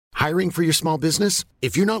Hiring for your small business?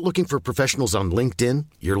 If you're not looking for professionals on LinkedIn,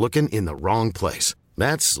 you're looking in the wrong place.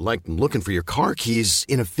 That's like looking for your car keys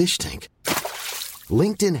in a fish tank.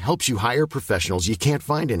 LinkedIn helps you hire professionals you can't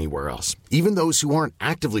find anywhere else, even those who aren't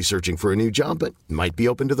actively searching for a new job but might be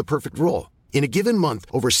open to the perfect role. In a given month,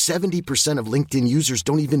 over 70% of LinkedIn users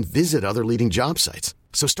don't even visit other leading job sites.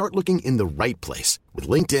 So start looking in the right place. With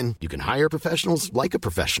LinkedIn, you can hire professionals like a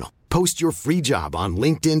professional. Post your free job on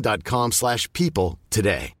linkedin.com/people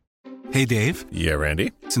today. Hey, Dave. Yeah,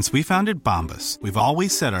 Randy. Since we founded Bombas, we've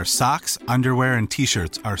always said our socks, underwear, and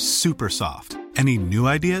T-shirts are super soft. Any new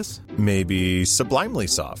ideas? Maybe sublimely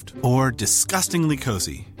soft. Or disgustingly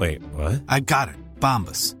cozy. Wait, what? I got it.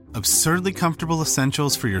 Bombas. Absurdly comfortable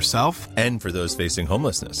essentials for yourself and for those facing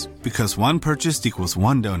homelessness. Because one purchased equals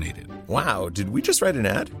one donated. Wow, did we just write an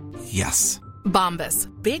ad? Yes. Bombas.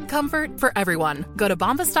 Big comfort for everyone. Go to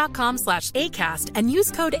bombas.com/ACAST and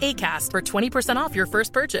use code ACAST for 20% off your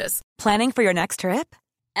first purchase. Planning for your next trip?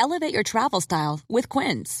 Elevate your travel style with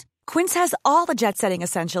Quince. Quince has all the jet-setting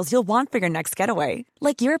essentials you'll want for your next getaway,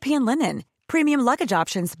 like European linen, premium luggage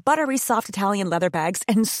options, buttery soft Italian leather bags,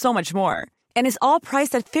 and so much more. And is all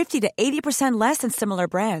priced at 50 to 80% less than similar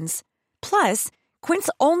brands. Plus, Quince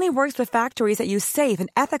only works with factories that use safe and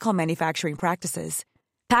ethical manufacturing practices.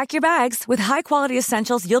 Pack your bags with high-quality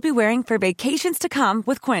essentials you'll be wearing for vacations to come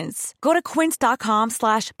with Quince. Go to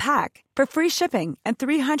quince.com/pack for free shipping and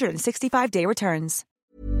 365-day returns.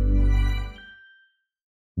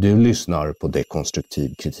 Du lyssnar på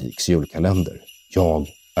Dekonstruktiv kritiks julkalender. Jag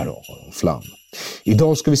är Aron Flam.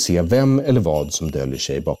 Idag ska vi se vem eller vad som döljer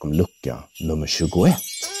sig bakom lucka nummer 21.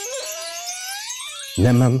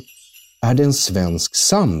 Nämen, är det en svensk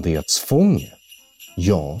samvetsfånge?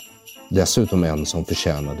 Ja, dessutom en som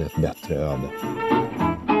förtjänade ett bättre öde.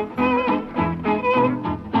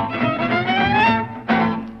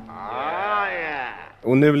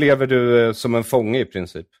 Och nu lever du som en fånge i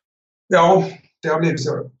princip? Ja, det har blivit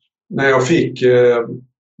så. När jag fick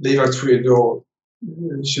livvaktsskydd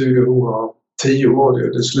 2010 var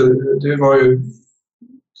det var ju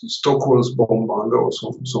Stockholmsbombaren då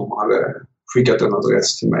som hade skickat en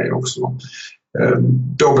adress till mig också.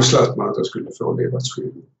 Då beslöt man att jag skulle få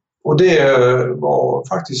livvaktsskydd. Och det var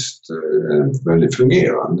faktiskt en väldigt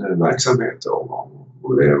fungerande verksamhet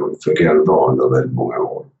och det fungerade bra under väldigt många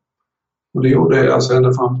år. Och det gjorde det alltså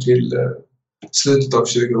ända fram till slutet av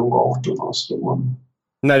 2018. Alltså.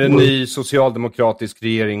 När en ny socialdemokratisk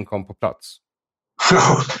regering kom på plats?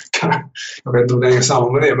 Jag vet inte om det hänger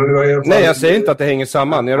samman med det. Men det var nej, jag säger inte att det hänger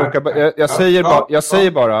samman. Jag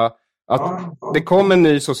säger bara att det kom en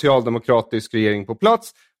ny socialdemokratisk regering på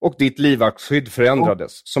plats och ditt livvaktsskydd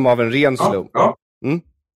förändrades som av en ren slump.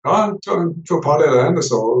 Ja, två parallella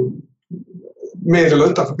händelser. Med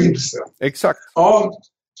eller utan förbindelse. Exakt. Ja,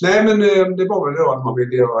 nej men det var väl då att man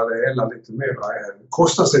ville göra det hela lite mer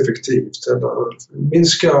kostnadseffektivt. Eller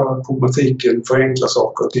minska problematiken, förenkla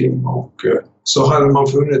saker och ting. Och så hade man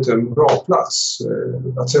funnit en bra plats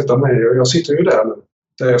att sätta mig. Och jag sitter ju där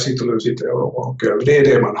jag sitter nu och det är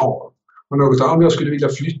det man har. Och något annat, om jag skulle vilja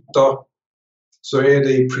flytta så är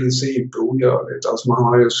det i princip ogörligt. Alltså man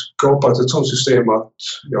har ju skapat ett sådant system att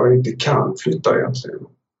jag inte kan flytta egentligen.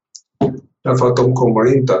 Därför att de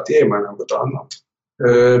kommer inte att ge mig något annat.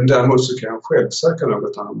 Däremot så kan jag själv söka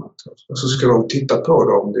något annat. Och så ska de titta på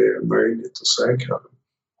det om det är möjligt att säkra det.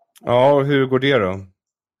 Ja, och hur går det då?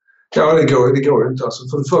 Ja, det går ju inte. Alltså,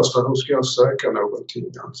 för det första, då ska jag söka någonting.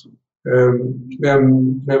 Alltså.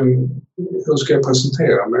 Hur ska jag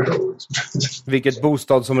presentera mig då? Vilket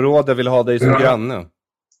bostadsområde vill ha dig som granne?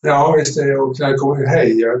 Ja, visst är jag. Och när jag kommer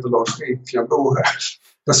hej, jag heter Lars, jag bor här.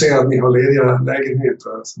 Jag ser att ni har lediga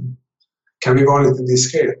lägenheter. Alltså. Kan vi vara lite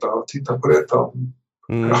diskreta och titta på detta?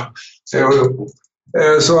 Ja,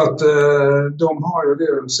 så att de har ju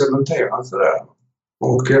det cementerat det där.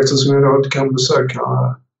 Och eftersom jag då inte kan besöka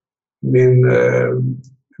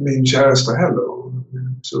min käresta heller,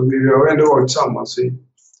 så vi har ändå varit tillsammans i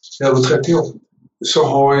över 30 år, så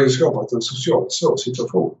har jag skapat en socialt svår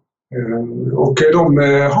situation. Och de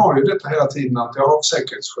har ju detta hela tiden att jag av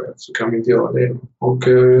säkerhetsskäl så kan vi inte göra det. Och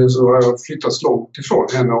så har jag flyttats långt ifrån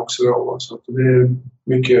henne också då, så att det är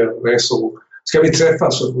mycket resor. Ska vi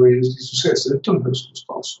träffas så får vi ses utomhus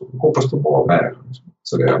någonstans och hoppas på bra väder.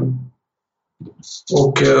 Så det,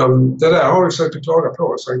 och det där har vi försökt att klaga på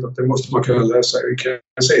och sagt att det måste man kunna lösa. Vi kan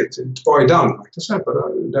se bara i Danmark till exempel.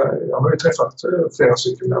 Där jag har ju träffat flera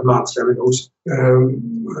stycken där bland som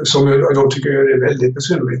de tycker det är väldigt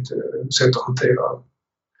besynnerligt sätt att hantera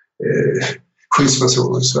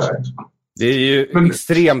skyddspersoner i Sverige. Det är ju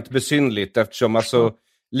extremt besynnerligt eftersom alltså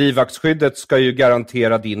livvaktsskyddet ska ju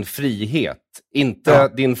garantera din frihet, inte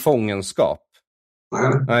din fångenskap.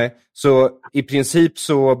 Nej. Så i princip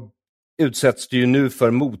så utsätts du ju nu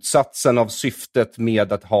för motsatsen av syftet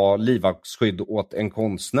med att ha livvaktsskydd åt en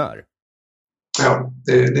konstnär. Ja,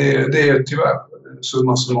 det är tyvärr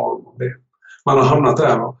summa summarum det. Man har hamnat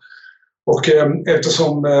där. Och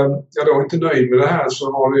eftersom jag då inte är nöjd med det här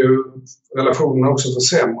så har ju relationen också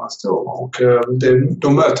försämrats då. Och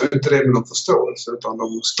de möter inte det med någon förståelse utan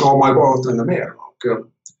de stramar bara åt ännu mer. Och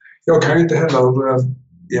jag kan ju inte heller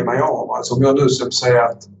ge mig av. Alltså om jag nu säger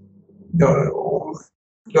att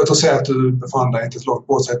låt oss säga att du befann dig inte ett långt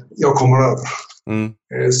bort sätt, jag kommer över.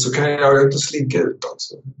 Så kan jag inte slinka ut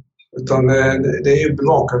alltså. Utan det är ju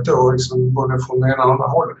bevakat då liksom, både från det ena och andra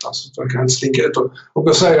hållet. Alltså, så jag kan inte slinka ut. Och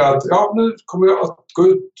jag säger att nu kommer jag att gå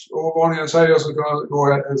ut och vad ni säger så kan jag gå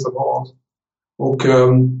och hälsa på. Och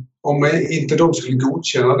om inte de skulle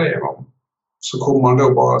godkänna det så kommer man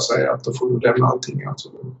då bara säga att då får du lämna allting. Alltså,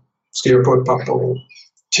 skriva på ett papper och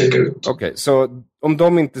checka ut. Okej, så om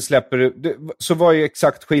de inte släpper så vad är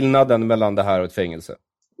exakt skillnaden mellan det här och ett fängelse?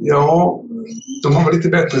 Ja, de har väl lite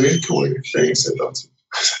bättre villkor i fängelset alltså.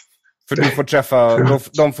 För du får träffa,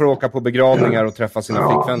 de får åka på begravningar och träffa sina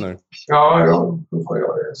flickvänner. Ja, de får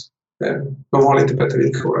göra det. De har lite bättre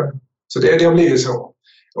villkor. Så det har blivit så.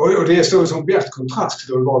 Och det står som bjärt kontrast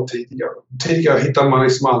till det var tidigare. Tidigare hittade man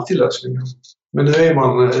liksom alltid lösningar. Men nu är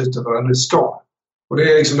man ute vad det ska. Och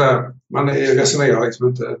det är liksom där, man resonerar liksom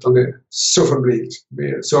inte, utan det är så får det bli.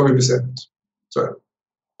 Så har vi bestämt. Så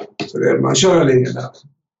man kör en linje där.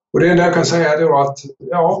 Och det enda jag kan säga är då att,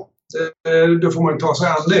 då får man ta sig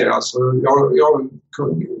an det. Alltså, jag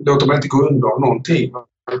låter mig inte gå under någonting.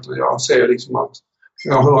 Jag ser liksom att,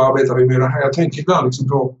 hur arbetar vi med det här? Jag tänker ibland liksom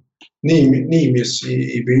på Nimis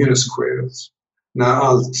i begynnelseskedet. När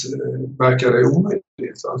allt verkade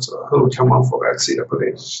omöjligt. Alltså, hur kan man få rätt sida på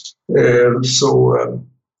det? Så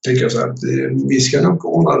tänker jag så att vi ska nog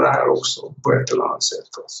ordna det här också på ett eller annat sätt.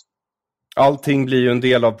 Alltså. Allting blir ju en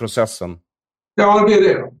del av processen. Ja, det blir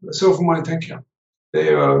det. Så får man ju tänka. Det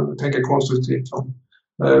är att tänka konstruktivt.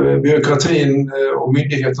 Byråkratin och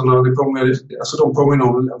myndigheterna, de påminner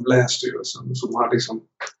om länsstyrelsen som har liksom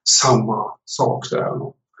samma sak där.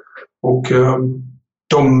 Och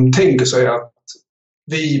de tänker sig att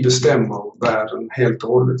vi bestämmer världen helt och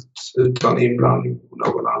hållet utan inblandning av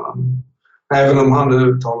någon annan. Även om han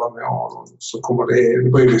uttalar med Aron så kommer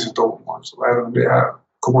det bryr sig inte om. Alltså, även om det här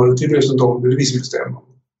kommer det bryr sig inte om, det är vi som bestämmer.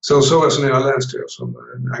 Så resonerar länsstyrelsen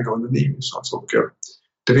angående Nimis. Alltså, och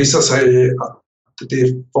det visar sig att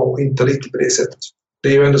det var inte riktigt på det sättet. Det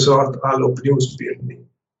är ju ändå så att all opinionsbildning,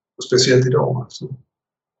 och speciellt idag, alltså,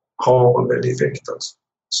 har en väldig effekt. Alltså.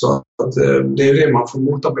 Så att, det är det man får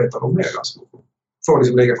motarbeta dem med. Alltså. Får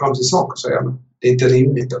liksom lägga fram sin sak och säga att det är inte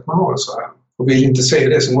rimligt att man har det så här. Och vill inte se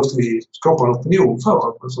det så måste vi skapa en opinion för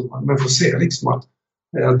det. Alltså, man får se liksom att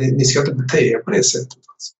ni ska inte bete er på det sättet.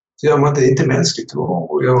 Alltså. Så gör man det, är inte mänskligt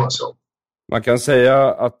att göra så. Man kan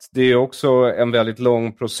säga att det är också en väldigt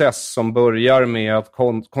lång process som börjar med att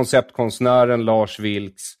konceptkonstnären Lars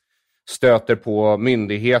Vilks stöter på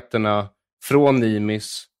myndigheterna från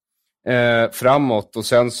Nimis framåt. Och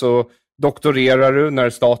sen så doktorerar du när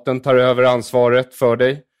staten tar över ansvaret för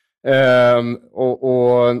dig.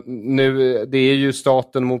 Och nu, det är ju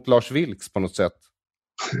staten mot Lars Vilks på något sätt.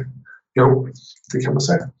 Jo, det kan man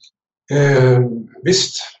säga.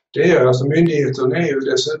 Visst, det är alltså myndigheten är ju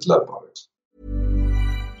dess utlöpare.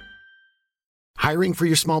 Hiring for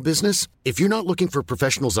your small business? If you're not looking for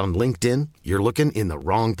professionals on LinkedIn, you're looking in the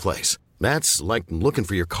wrong place. That's like looking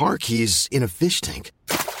for your car keys in a fish tank.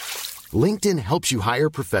 LinkedIn helps you hire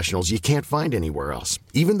professionals you can't find anywhere else,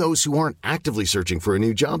 even those who aren't actively searching for a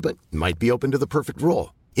new job but might be open to the perfect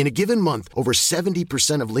role. In a given month, over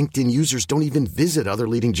 70% of LinkedIn users don't even visit other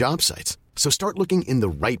leading job sites. So start looking in the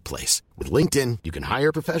right place. With LinkedIn, you can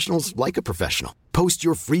hire professionals like a professional. Post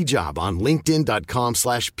your free job on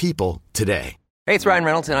linkedin.com/people today. Hey, it's Ryan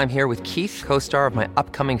Reynolds, and I'm here with Keith, co-star of my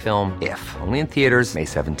upcoming film, If, only in theaters May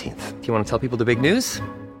 17th. Do you want to tell people the big news?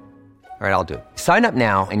 All right, I'll do it. Sign up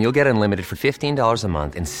now and you'll get unlimited for $15 a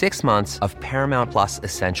month and 6 months of Paramount Plus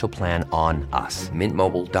Essential Plan on us.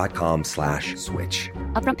 MintMobile.com/switch.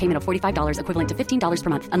 Upfront payment of $45 equivalent to $15 per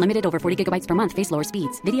month. Unlimited over 40 gigabytes per month. Face lower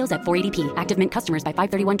speeds. Videos at 480p. Active Mint customers by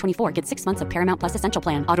 531.24 get 6 months of Paramount Plus Essential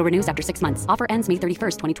Plan. Auto renews after 6 months. Offer ends May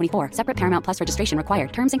 31st, 2024. Separate Paramount Plus registration required.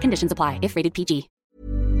 Terms and conditions apply if rated PG.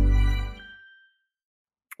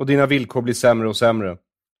 Och dina villkor blir sämre och sämre.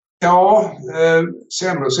 Ja,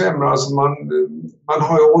 sämre och sämre. Alltså man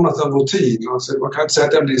har ju ordnat en rutin. Alltså man kan inte säga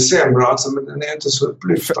att den blir sämre, alltså, men den är inte så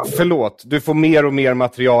upplyftande. Förlåt, du får mer och mer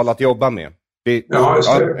material att jobba med. Ja, just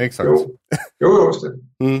det. Ja, exakt. Jo, just det.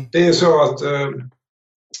 Det är så att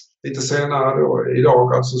lite senare då,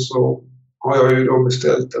 idag alltså, så har jag ju då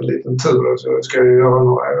beställt en liten tur. Så jag ska göra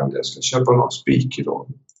några ärenden. Jag ska köpa några spik idag.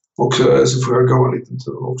 Och så får jag gå en liten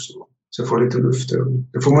tur också. Så jag får lite luft.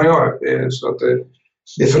 Det får man göra. Så att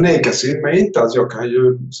det förnekas ju mig inte att jag kan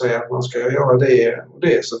ju säga att man ska göra det och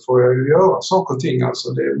det. Så får jag ju göra saker och ting.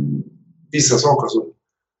 Alltså det är vissa saker som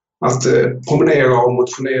att promenera och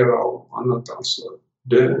motionera och annat. Alltså,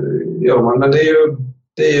 det gör man. Men det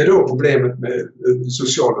är ju då problemet med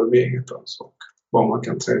sociala umgänget. Alltså, var man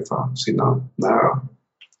kan träffa sina nära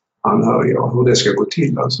anhöriga och hur det ska gå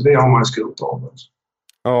till. Alltså, det har man skurit av. Alltså.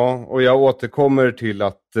 Ja, och jag återkommer till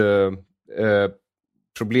att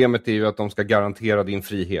problemet är ju att de ska garantera din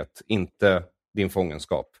frihet, inte din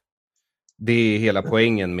fångenskap. Det är hela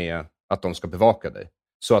poängen med att de ska bevaka dig.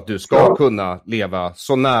 Så att du ska kunna leva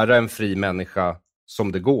så nära en fri människa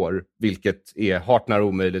som det går, vilket är hart när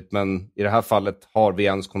omöjligt, men i det här fallet har vi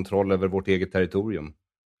ens kontroll över vårt eget territorium.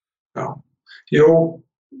 Ja, jo,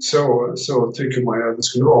 så tycker man ju att det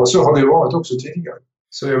skulle vara. Så har det ju varit också tidigare.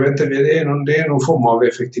 Så jag vet inte, det är någon form av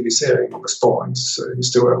effektivisering och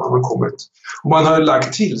besparingshistoria man har kommit. Och man har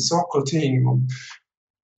lagt till saker och ting.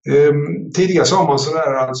 Tidigare sa man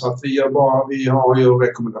sådär alltså att vi har ju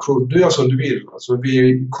rekommendationer. Du gör som du vill. Alltså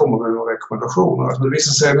vi kommer med rekommendationer. Alltså det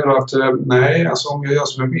visar sig nu att nej, alltså om jag gör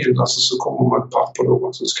som jag vill alltså, så kommer man ett papper då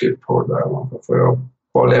och så skriver på det där. Då får jag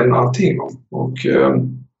bara lämna allting om. Och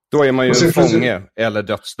då är man ju en fånge eller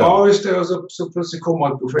dödsdömd. Ja, just det. Och så plötsligt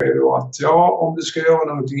kommer ett besked då att om du ska göra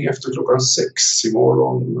någonting efter klockan 6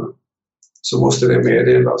 imorgon så måste det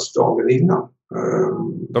meddelas dagen innan.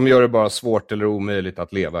 De gör det bara svårt eller omöjligt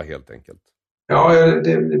att leva helt enkelt. Ja,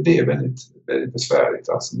 det är väldigt, väldigt besvärligt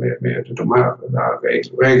alltså med de här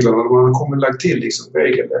reglerna. Man har kommit lagt till liksom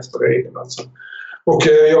regel efter regel. Alltså. Och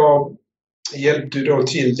jag hjälpte då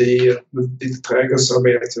till i lite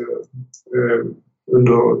trädgårdsarbete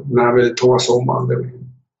under den här väldigt torra sommaren.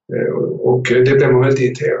 Och det blev man väldigt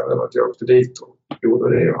irriterad över att jag åkte dit och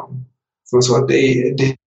gjorde det. Så man sa att det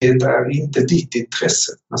är inte ditt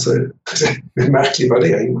intresse. Alltså, det är en märklig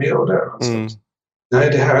värdering man gör där. Alltså. Nej,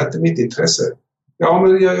 det här är inte mitt intresse. Ja,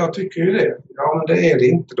 men jag tycker ju det. Ja, men det är det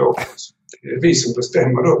inte då. Alltså. Det är vi som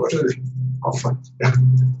bestämmer då.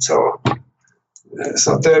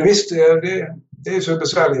 Så att visst, det är så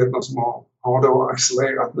besvärligheterna som har då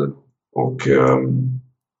accelererat nu. Och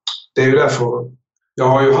det är ju därför jag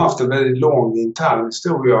har ju haft en väldigt lång intern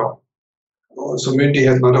historia som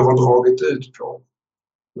myndigheterna då har dragit ut på.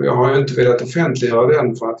 Och jag har ju inte velat offentliggöra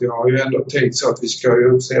den för att jag har ju ändå tänkt så att vi ska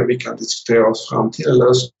ju se om vi kan diskutera oss fram till en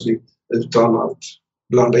lösning utan att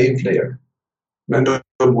blanda in fler. Men de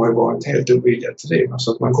har ju varit helt ovilliga till det.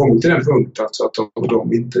 Så att man kom till den punkten alltså att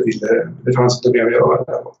de inte ville, det fanns inte mer att göra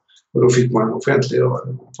där. Och då fick man offentliggöra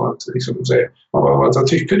det för att liksom säga, vad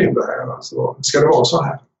tycker ni om det här? Alltså, ska det vara så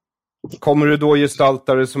här? Kommer du då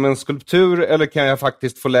gestalta det som en skulptur eller kan jag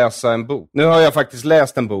faktiskt få läsa en bok? Nu har jag faktiskt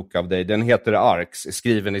läst en bok av dig. Den heter Arx, är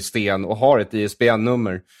skriven i sten och har ett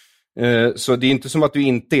ISBN-nummer. Så det är inte som att du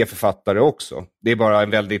inte är författare också. Det är bara en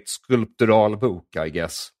väldigt skulptural bok, I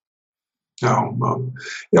guess. Ja,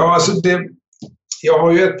 alltså jag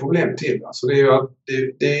har ju ett problem till. Alltså det är ju att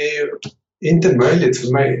det är inte möjligt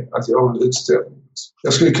för mig att göra en utställning.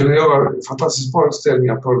 Jag skulle kunna göra fantastiskt bra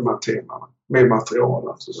utställningar på de här temana med material.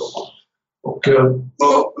 Alltså och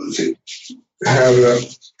här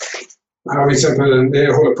till exempel, det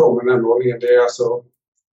jag håller på med den målningen, det är alltså...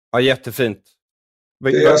 Ja, jättefint.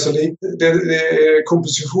 Det är alltså det är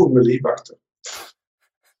komposition med livvakter.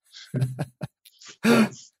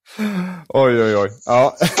 Oj.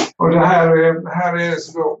 Ja. Och det här är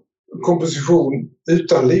så komposition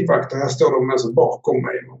utan livvakter. Här står de alltså bakom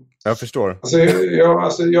mig. Jag förstår. Alltså,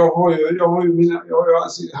 jag har ju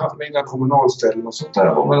haft mina kommunalställen och sånt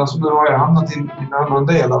där. Men alltså, nu har jag hamnat i en annan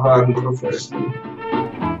del av världen och då får jag slut.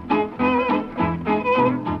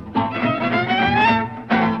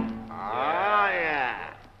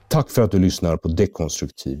 Tack för att du lyssnar på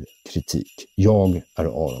Dekonstruktiv kritik. Jag är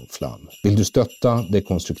Aron Flam. Vill du stötta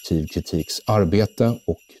Dekonstruktiv kritiks arbete,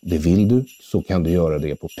 och det vill du, så kan du göra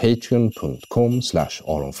det på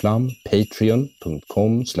patreon.com/aronflam,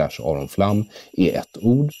 patreon.com/aronflam i ett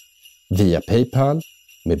ord, via PayPal,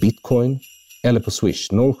 med Bitcoin eller på Swish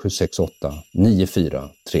 0768 94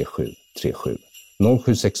 3737.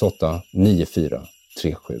 0768 94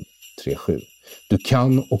 3737. Du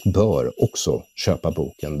kan och bör också köpa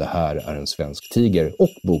boken Det här är en svensk tiger och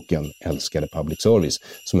boken Älskade public service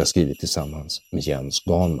som jag skrivit tillsammans med Jens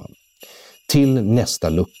Ganman. Till nästa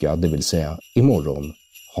lucka, det vill säga imorgon,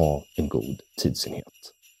 ha en god tidsenhet.